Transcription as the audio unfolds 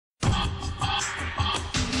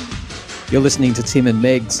You're listening to Tim and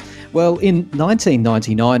Megs. Well, in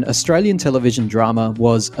 1999, Australian television drama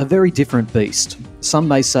was a very different beast. Some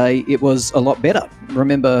may say it was a lot better.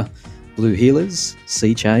 Remember Blue Heelers,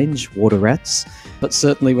 Sea Change, Water Rats? But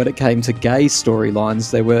certainly when it came to gay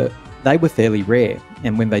storylines, they were fairly rare.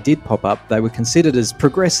 And when they did pop up, they were considered as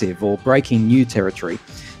progressive or breaking new territory.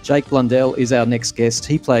 Jake Blundell is our next guest.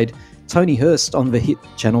 He played Tony Hurst on the hit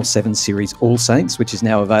Channel 7 series All Saints, which is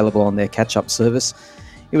now available on their catch-up service.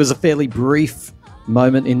 It was a fairly brief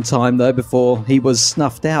moment in time, though, before he was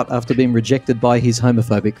snuffed out after being rejected by his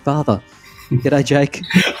homophobic father. G'day, Jake.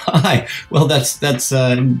 Hi. Well, that's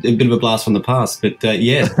a bit of a blast from the past, but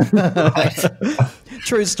yeah.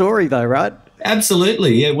 True story, though, right?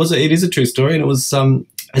 Absolutely. Yeah, it is a true story, and it was,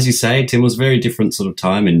 as you say, Tim, was a very different sort of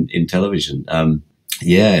time in television.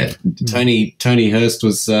 Tony Hurst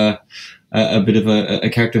was a bit of a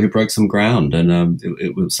character who broke some ground, and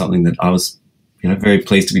it was something that I was very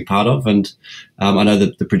pleased to be part of. And I know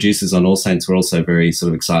that the producers on All Saints were also very sort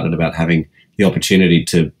of excited about having the opportunity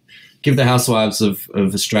to give the housewives of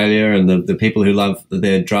Australia and the people who love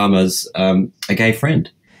their dramas a gay friend.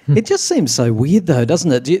 It just seems so weird, though,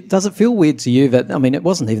 doesn't it? Does it feel weird to you that, I mean, it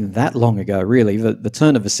wasn't even that long ago, really, the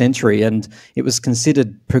turn of a century, and it was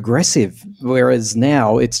considered progressive, whereas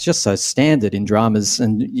now it's just so standard in dramas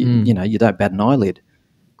and, you don't bat an eyelid.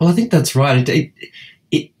 Well, I think that's right.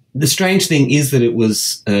 The strange thing is that it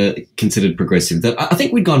was considered progressive. That I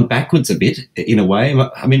think we'd gone backwards a bit in a way.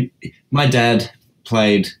 I mean, my dad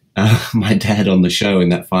played my dad on the show in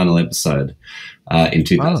that final episode in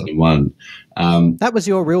 2001. That was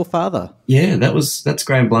your real father? Yeah, that's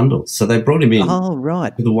Graham Blundell. So they brought him in. Oh,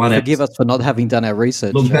 right. For the one Forgive us for not having done our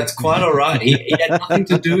research. Look, that's quite all right. He had nothing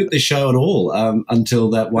to do with the show at all until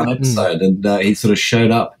that one episode, and he sort of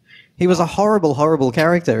showed up. He was a horrible, horrible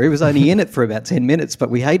character. He was only in it for about 10 minutes, but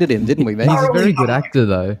we hated him, didn't we, man? He's a very good actor,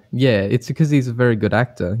 though. Yeah, it's because he's a very good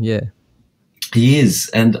actor, yeah. He is.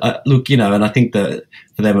 And look, and I think that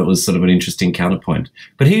for them it was sort of an interesting counterpoint.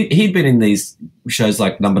 But he'd been in these shows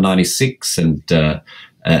like Number 96 and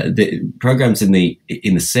the programs in the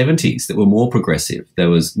 70s that were more progressive. There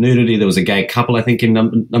was nudity. There was a gay couple, I think, in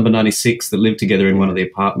Number 96 that lived together in one of the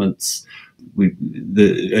apartments. We'd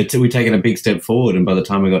taken a big step forward, and by the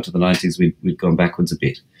time we got to the 90s, we'd gone backwards a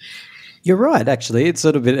bit. You're right, actually. It's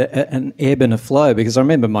sort of an ebb and a flow, because I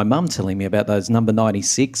remember my mum telling me about those Number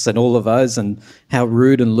 96 and all of those and how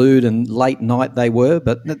rude and lewd and late night they were.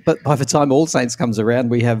 But by the time All Saints comes around,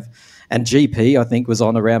 we have... And GP, I think, was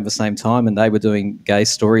on around the same time, and they were doing gay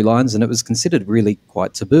storylines, and it was considered really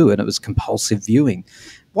quite taboo, and it was compulsive viewing.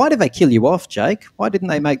 Why did they kill you off, Jake? Why didn't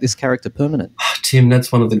they make this character permanent? Tim,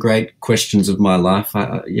 that's one of the great questions of my life.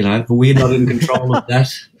 But we're not in control of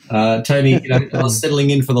that. Tony, I was settling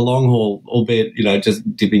in for the long haul, albeit,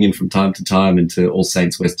 just dipping in from time to time into All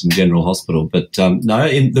Saints Western General Hospital. But no,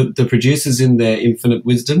 the producers, in their infinite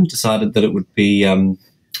wisdom, decided that it would be,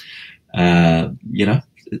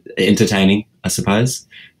 entertaining, I suppose.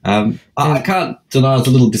 I can't deny I was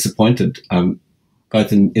a little disappointed,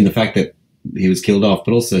 both in the fact that he was killed off,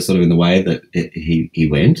 but also sort of in the way that he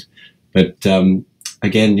went. But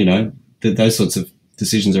again, those sorts of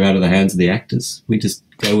decisions are out of the hands of the actors. We just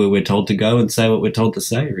go where we're told to go and say what we're told to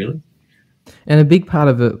say, really. And a big part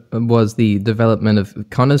of it was the development of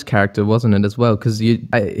Connor's character, wasn't it, as well? Because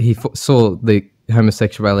he saw the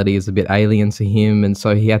homosexuality as a bit alien to him, and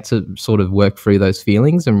so he had to sort of work through those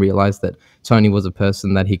feelings and realise that Tony was a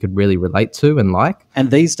person that he could really relate to and like.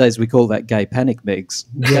 And these days we call that gay panic, Megs.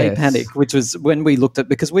 Yes. Gay panic, which was when we looked at,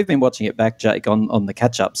 because we've been watching it back, Jake, on the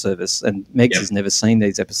catch-up service, and Megs has never seen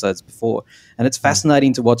these episodes before. And it's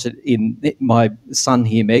fascinating to watch it in my son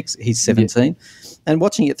here, Megs, he's 17. And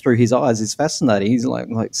watching it through his eyes is fascinating. He's like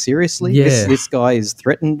seriously? Yeah. This guy is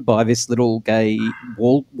threatened by this little gay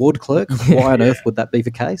ward clerk? Why on earth would that be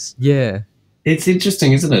the case? Yeah. It's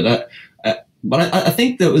interesting, isn't it? But I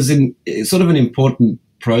think that was sort of an important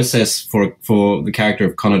process for the character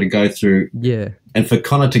of Connor to go through. Yeah. And for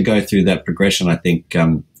Connor to go through that progression, I think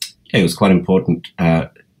it was quite important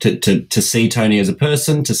to see Tony as a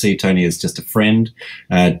person, to see Tony as just a friend,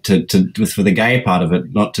 for the gay part of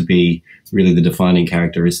it, not to be really the defining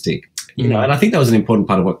characteristic. And I think that was an important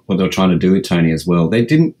part of what they were trying to do with Tony as well. They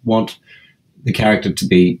didn't want the character to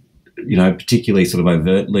be, particularly sort of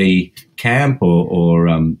overtly camp or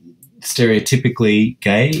stereotypically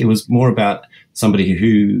gay. It was more about somebody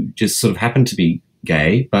who just sort of happened to be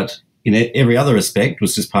gay, but in every other respect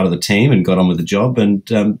was just part of the team and got on with the job and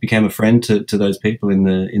became a friend to those people in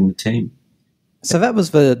the team. So that was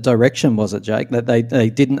the direction, was it, Jake? That they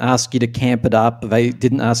didn't ask you to camp it up, they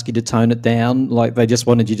didn't ask you to tone it down, like they just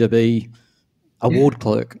wanted you to be a ward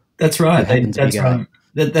clerk. That's right. That's right.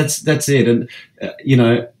 That's it. And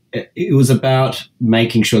it was about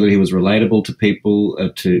making sure that he was relatable to people,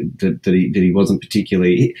 that he wasn't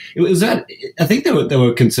particularly. It was that I think they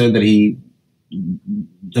were concerned that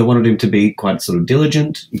they wanted him to be quite sort of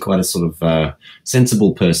diligent and quite a sort of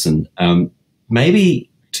sensible person, maybe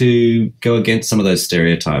to go against some of those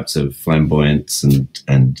stereotypes of flamboyance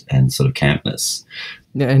and sort of campness.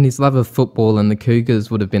 Yeah, and his love of football and the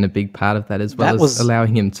Cougars would have been a big part of that, as well as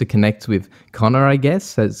allowing him to connect with Connor, I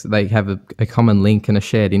guess, as they have a common link and a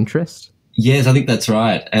shared interest. Yes, I think that's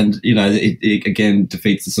right. And, it again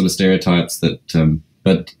defeats the sort of stereotypes that,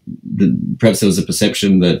 but perhaps there was a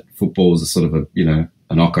perception that football was a sort of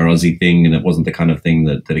an Ocker Aussie thing, and it wasn't the kind of thing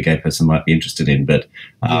that a gay person might be interested in. But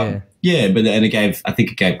I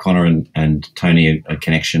think it gave Connor and Tony a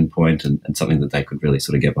connection point and something that they could really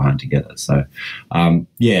sort of get behind together. So,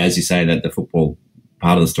 as you say, that the football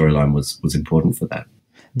part of the storyline was important for that.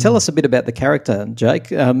 Tell us a bit about the character, Jake.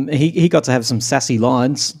 He got to have some sassy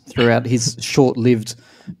lines throughout his short-lived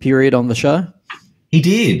period on the show. He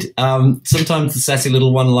did. Sometimes the sassy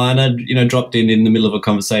little one-liner, dropped in the middle of a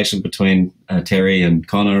conversation between Terry and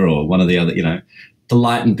Connor, or one of the other, to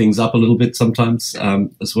lighten things up a little bit sometimes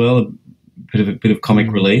as well. A bit of comic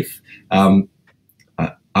relief. I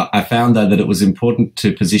found though that it was important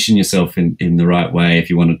to position yourself in the right way if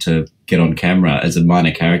you wanted to get on camera as a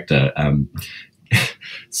minor character.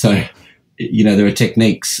 So, there are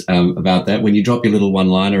techniques about that. When you drop your little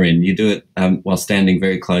one-liner in, you do it while standing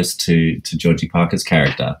very close to Georgie Parker's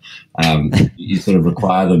character. You sort of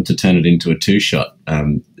require them to turn it into a two-shot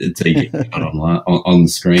so you get it on the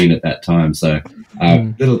screen at that time. So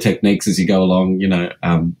little techniques as you go along,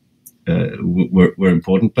 were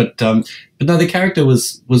important. But no, the character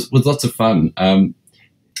was lots of fun.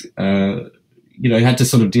 Had to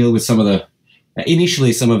sort of deal with some of the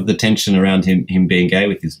tension around him being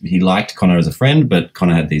gay. He liked Connor as a friend, but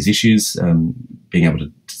Connor had these issues being able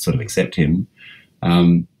to sort of accept him.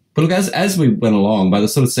 But look, as we went along, by the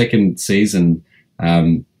sort of second season,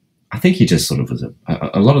 I think he just sort of was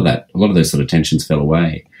a lot of those sort of tensions fell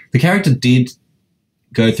away. The character did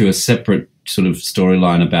go through a separate sort of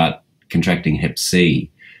storyline about contracting Hep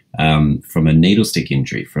C from a needle stick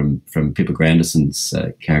injury from Pippa Grandison's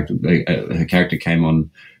character. Her character came on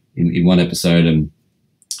in one episode, and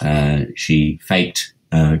she faked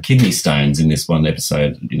kidney stones in this one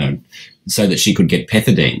episode, so that she could get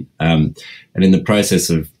pethidine. And in the process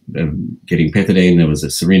of getting pethidine, there was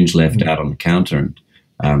a syringe left out on the counter,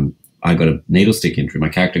 and I got a needle stick injury. My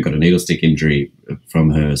character got a needle stick injury from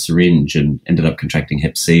her syringe and ended up contracting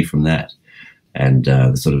Hep C from that. And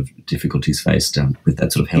the sort of difficulties faced with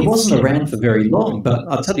that sort of health. He wasn't around for very long, but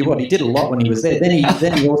I'll tell you what, he did a lot when he was there.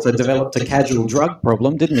 Then he also developed a casual drug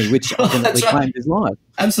problem, didn't he, which ultimately claimed his life.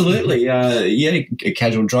 Absolutely. A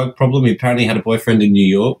casual drug problem. He apparently had a boyfriend in New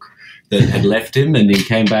York that had left him, and he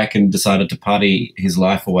came back and decided to party his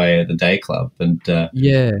life away at the day club. And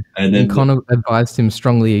then Connor advised him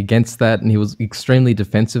strongly against that, and he was extremely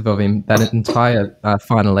defensive of him that entire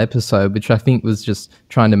final episode, which I think was just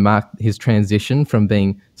trying to mark his transition from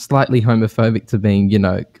being slightly homophobic to being,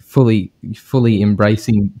 fully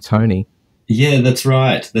embracing Tony. Yeah, that's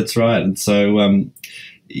right. And so,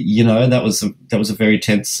 that was a very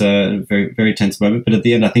tense, very very tense moment. But at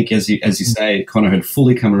the end, I think, as you say, Connor had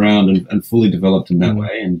fully come around and fully developed in that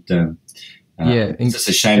way. And it's just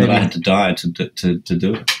a shame that I had to die to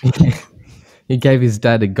do it. He gave his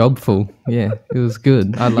dad a gobful. Yeah, it was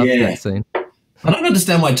good. I loved that scene. I don't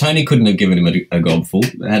understand why Tony couldn't have given him a gobful.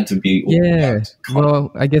 It had to be. Well,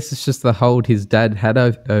 I guess it's just the hold his dad had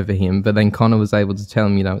over him. But then Connor was able to tell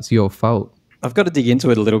him, it's your fault. I've got to dig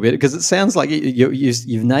into it a little bit because it sounds like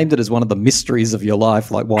you've named it as one of the mysteries of your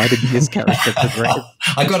life. Like, why did this character progress?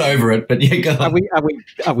 I got over it, but go on.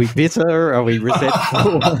 Are we bitter? Are we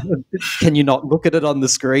resentful? Can you not look at it on the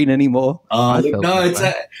screen anymore?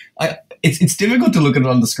 It's difficult to look at it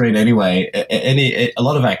on the screen anyway. A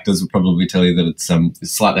lot of actors would probably tell you that it's a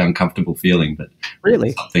slightly uncomfortable feeling, but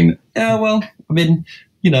really something. For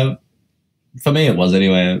me it was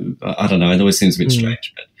anyway. I don't know. It always seems a bit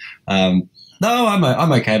strange, but. No,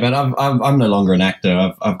 I'm okay, but I'm no longer an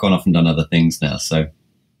actor. I've gone off and done other things now. So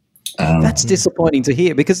that's disappointing to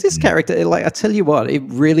hear because this character, like I tell you what, it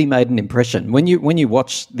really made an impression when you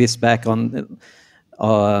watch this back on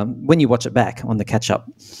when you watch it back on the catch up.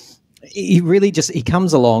 He really he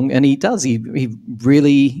comes along and he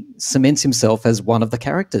really cements himself as one of the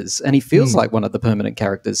characters, and he feels like one of the permanent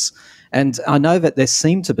characters. And I know that there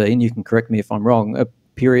seemed to be, and you can correct me if I'm wrong, a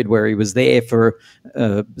period where he was there for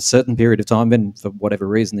a certain period of time, and for whatever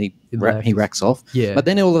reason he racks off. Yeah. But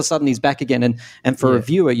then all of a sudden he's back again, and for a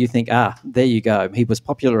viewer you think, there you go, he was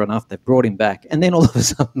popular enough, they brought him back, and then all of a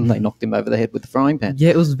sudden they knocked him over the head with the frying pan.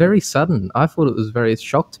 Yeah, it was very sudden. I thought it was very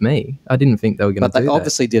shocked me. I didn't think they were going to do that. But they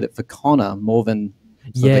obviously did it for Connor more than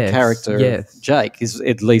for the character of Jake, is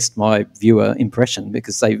at least my viewer impression,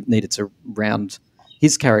 because they needed to round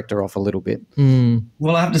his character off a little bit.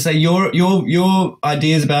 Well, I have to say your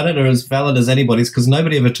ideas about it are as valid as anybody's, because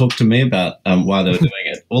nobody ever talked to me about why they were doing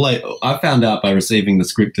it. All I found out by receiving the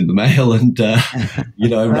script in the mail, and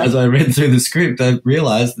as I read through the script, I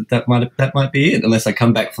realised that might be it, unless I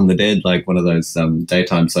come back from the dead like one of those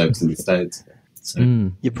daytime soaps in the States. So.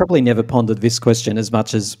 You probably never pondered this question as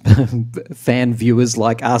much as fan viewers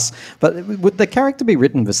like us, but would the character be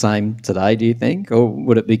written the same today, do you think, or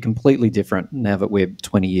would it be completely different now that we're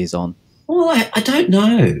 20 years on? Well, I don't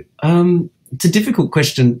know. It's a difficult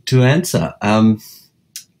question to answer.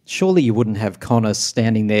 Surely you wouldn't have Connor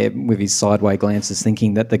standing there with his sideway glances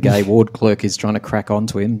thinking that the gay ward clerk is trying to crack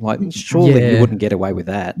onto him. Like, surely you wouldn't get away with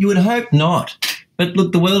that. You would hope not. But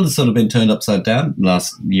look, the world has sort of been turned upside down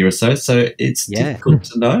last year or so it's difficult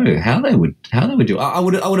to know how they would do it. I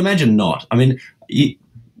would imagine not. I mean,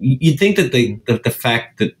 you'd think that the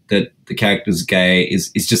fact that the character's gay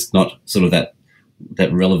is just not sort of that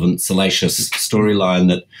relevant, salacious storyline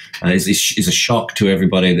that is a shock to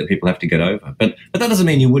everybody that people have to get over. But that doesn't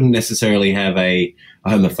mean you wouldn't necessarily have a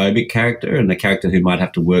homophobic character, and a character who might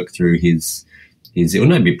have to work through his or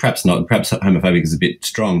maybe perhaps not. Perhaps homophobic is a bit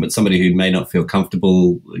strong, but somebody who may not feel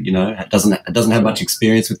comfortable, doesn't have much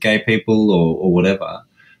experience with gay people or whatever.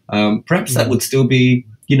 Perhaps that would still be,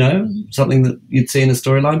 something that you'd see in a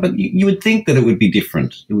storyline. But you would think that it would be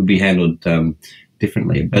different. It would be handled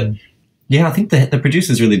differently. But yeah, I think the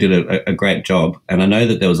producers really did a great job, and I know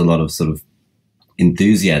that there was a lot of sort of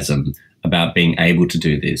enthusiasm about being able to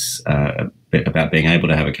do this, about being able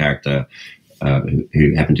to have a character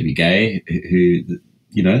who happened to be gay, who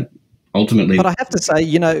ultimately. But I have to say,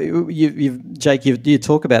 Jake, you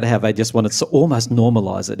talk about how they just wanted to almost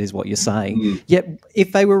normalise it, is what you're saying. Yet,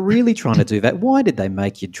 if they were really trying to do that, why did they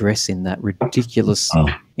make you dress in that ridiculous,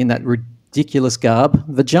 ridiculous garb?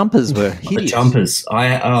 The jumpers were hideous.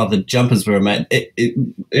 The jumpers were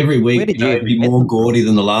amazing. Every week, it'd be more gaudy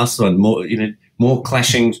than the last one. More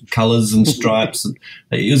clashing colours and stripes.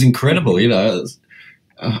 It was incredible.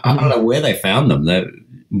 I don't know where they found them. They're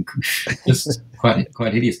just quite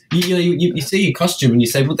hideous. You see your costume and you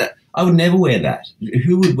say, "Well, I would never wear that.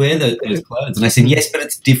 Who would wear those clothes?" And I said, "Yes, but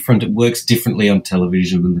it's different. It works differently on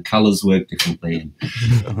television, and the colours work differently."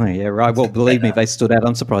 Oh, yeah, right. Well, believe me, they stood out.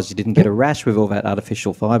 I'm surprised you didn't get a rash with all that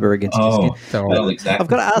artificial fibre against your skin. Well, exactly. I've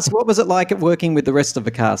got to ask, what was it like at working with the rest of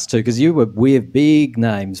the cast too? Because you were with big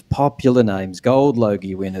names, popular names, Gold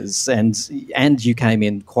Logie winners, and you came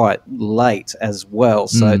in quite late as well.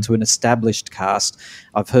 So to an established cast,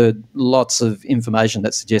 I've heard lots of information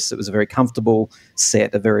that suggests it was a very comfortable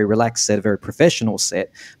set, a very relaxed set, a very professional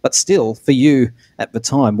set. But still, for you at the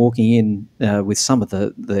time, walking in with some of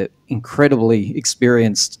the incredibly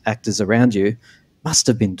experienced actors around you, must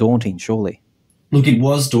have been daunting, surely. Look, it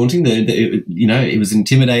was daunting. It was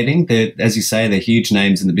intimidating. As you say, they're huge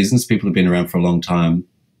names in the business. People have been around for a long time.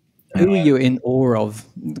 Who are you in awe of?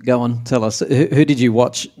 Go on, tell us. Who did you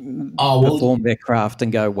watch perform their craft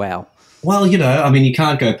and go, wow? Well, you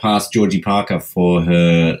can't go past Georgie Parker for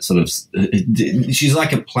her sort of. She's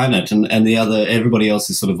like a planet, and everybody else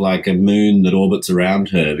is sort of like a moon that orbits around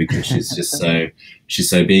her, because she's just she's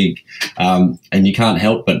so big, and you can't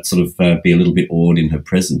help but sort of be a little bit awed in her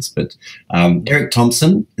presence. But Erik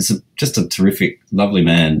Thomson is just a terrific, lovely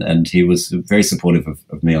man, and he was very supportive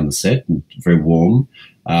of me on the set and very warm.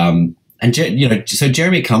 So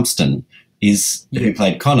Jeremy Compston who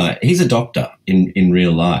played Connor. He's a doctor in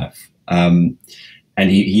real life. And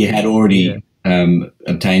he had already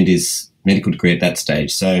obtained his medical degree at that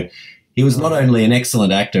stage. So he was not only an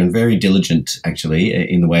excellent actor and very diligent, actually,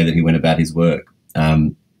 in the way that he went about his work.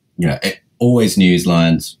 Always knew his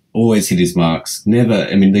lines, always hit his marks. Never,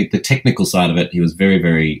 the technical side of it, he was very,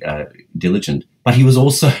 very diligent. But he was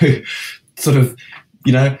also sort of,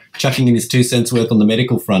 chucking in his 2 cents worth on the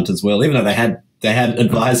medical front as well, even though they had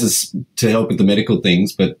advisors to help with the medical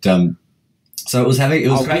things. But so it was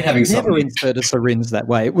great having something. Never insert a syringe that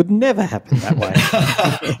way. It would never happen that way.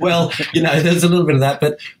 Well, there's a little bit of that,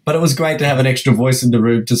 but it was great to have an extra voice in the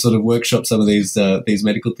room to sort of workshop some of these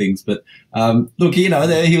medical things. But look, he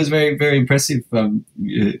was very, very impressive on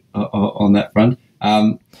that front.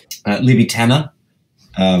 Libby Tanner,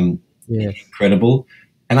 incredible,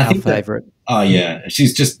 and I think favourite. Oh yeah,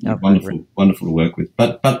 she's just wonderful to work with.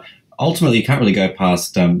 But ultimately you can't really go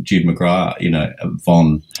past Jude McGrath,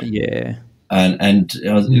 Von. Yeah. And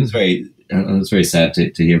it was very sad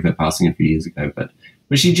to hear of her passing a few years ago, but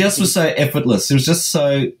she just was so effortless. She was just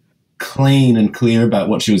so clean and clear about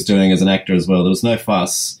what she was doing as an actor as well. There was no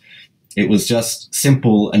fuss. It was just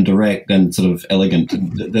simple and direct and sort of elegant.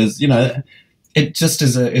 And there's, it just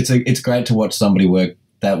is it's great to watch somebody work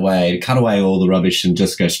that way, cut away all the rubbish and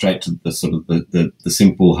just go straight to the sort of the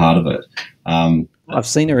simple heart of it. I've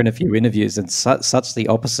seen her in a few interviews, and such the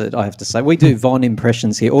opposite, I have to say. We do Von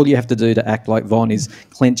impressions here. All you have to do to act like Von is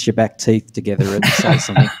clench your back teeth together and say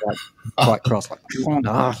something quite cross, like,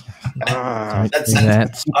 I'm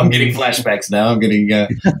getting flashbacks now. I'm getting...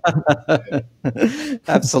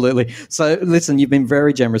 Absolutely. So, listen, you've been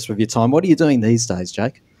very generous with your time. What are you doing these days,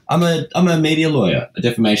 Jake? I'm a media lawyer, a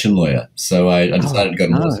defamation lawyer. So I decided to go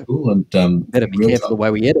to law school and better be careful the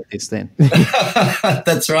way we edit this then.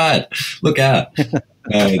 That's right. Look out.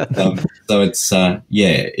 So it's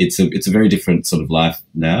it's a very different sort of life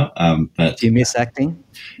now. But do you miss acting?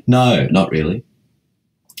 No, not really.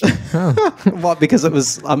 What? Because it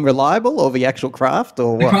was unreliable, or the actual craft,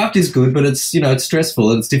 or what? The craft is good, but it's it's stressful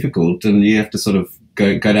and it's difficult, and you have to sort of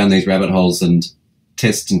go down these rabbit holes and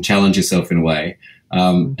test and challenge yourself in a way.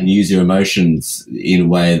 And use your emotions in a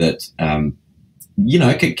way that,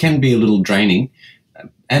 can be a little draining.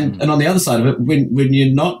 And on the other side of it, when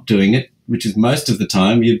you're not doing it, which is most of the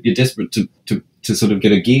time, you're desperate to sort of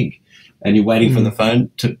get a gig and you're waiting for the phone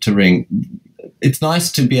to ring. It's nice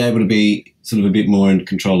to be able to be sort of a bit more in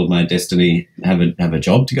control of my destiny, have a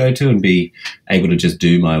job to go to and be able to just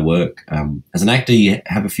do my work. As an actor, you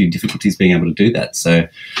have a few difficulties being able to do that. So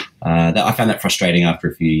I found that frustrating after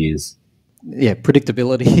a few years. Yeah,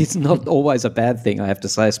 predictability is not always a bad thing, I have to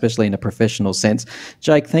say, especially in a professional sense.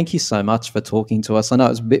 Jake, thank you so much for talking to us. I know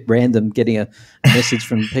it's a bit random getting a message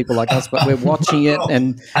from people like us, but we're watching it,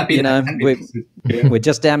 and we're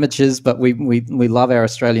just amateurs, but we love our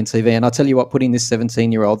Australian TV. And I tell you what, putting this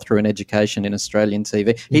 17-year-old through an education in Australian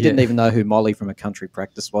TV, he didn't even know who Molly from A Country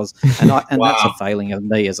Practice was, and that's a failing of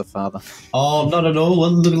me as a father. Oh, not at all.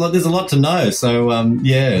 Well, there's a lot to know, so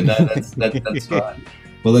that's right.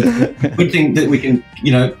 Well, it's a good thing that we can,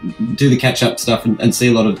 do the catch-up stuff and see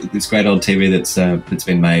a lot of this great old TV that's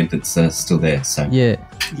been made that's still there. So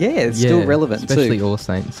it's still relevant, especially All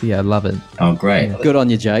Saints. Yeah, I love it. Oh, great! Good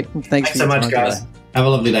on you, Jake. Thanks so much, guys. Today. Have a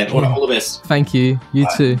lovely day. All the best. Thank you. You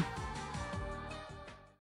too.